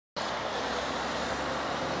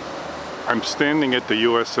I'm standing at the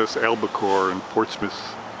USS Albacore in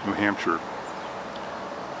Portsmouth, New Hampshire.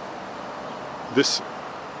 This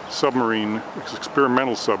submarine, this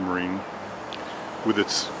experimental submarine, with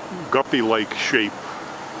its guppy-like shape,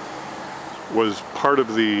 was part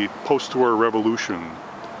of the post-war revolution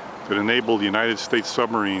that enabled United States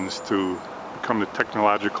submarines to become the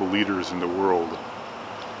technological leaders in the world.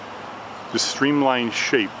 This streamlined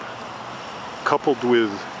shape, coupled with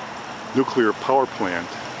nuclear power plant,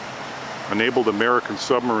 enabled American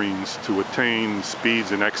submarines to attain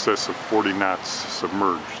speeds in excess of 40 knots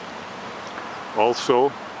submerged. Also,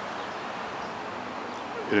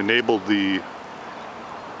 it enabled the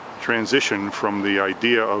transition from the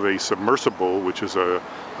idea of a submersible, which is a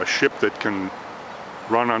ship that can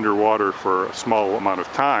run underwater for a small amount of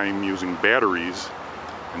time using batteries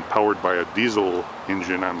and powered by a diesel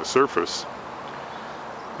engine on the surface.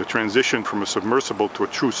 The transition from a submersible to a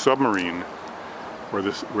true submarine,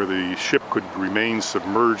 where the ship could remain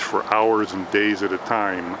submerged for hours and days at a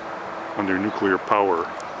time under nuclear power.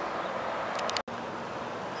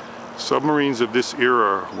 Submarines of this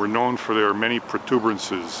era were known for their many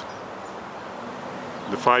protuberances.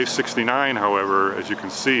 The 569, however, as you can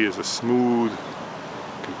see, is a smooth,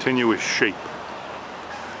 continuous shape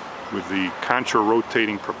with the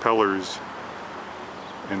contra-rotating propellers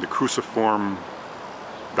and the cruciform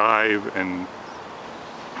dive and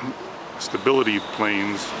stability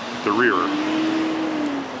planes at the rear.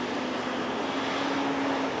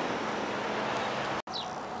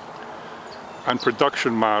 On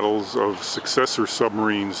production models of successor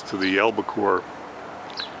submarines to the Albacore,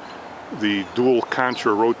 the dual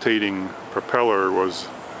contra-rotating propeller was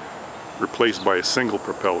replaced by a single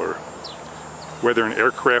propeller. Whether in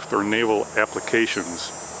aircraft or naval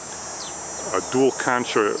applications, a dual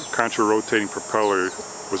contra-rotating propeller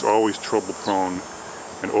was always trouble-prone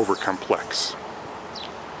and over-complex.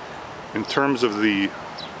 In terms of the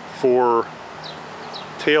four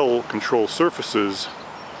tail control surfaces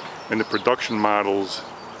in the production models,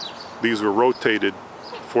 these were rotated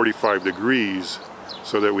 45 degrees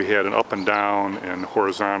so that we had an up and down and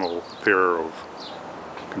horizontal pair of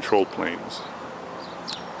control planes.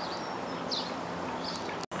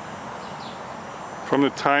 From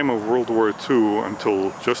the time of World War II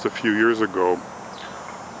until just a few years ago,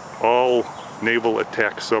 all naval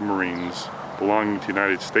attack submarines belonging to the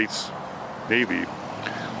United States Navy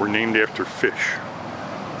were named after fish.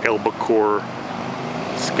 Albacore,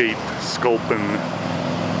 skate, sculpin,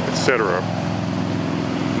 etc.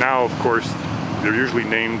 Now, of course, they're usually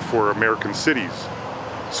named for American cities: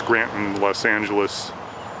 Scranton, Los Angeles,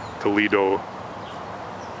 Toledo,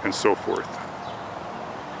 and so forth.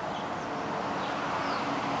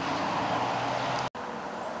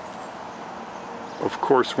 Of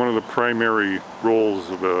course, one of the primary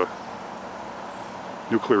roles of a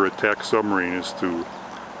nuclear attack submarine is to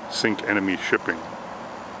sink enemy shipping.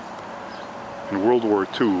 In World War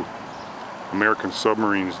II, American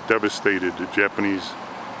submarines devastated Japanese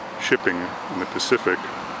shipping in the Pacific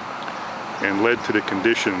and led to the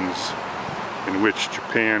conditions in which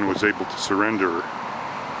Japan was able to surrender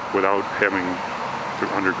without having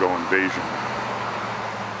to undergo invasion.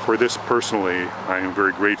 For this personally, I am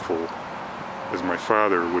very grateful, as my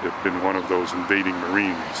father would have been one of those invading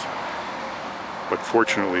Marines. But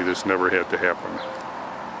fortunately, this never had to happen.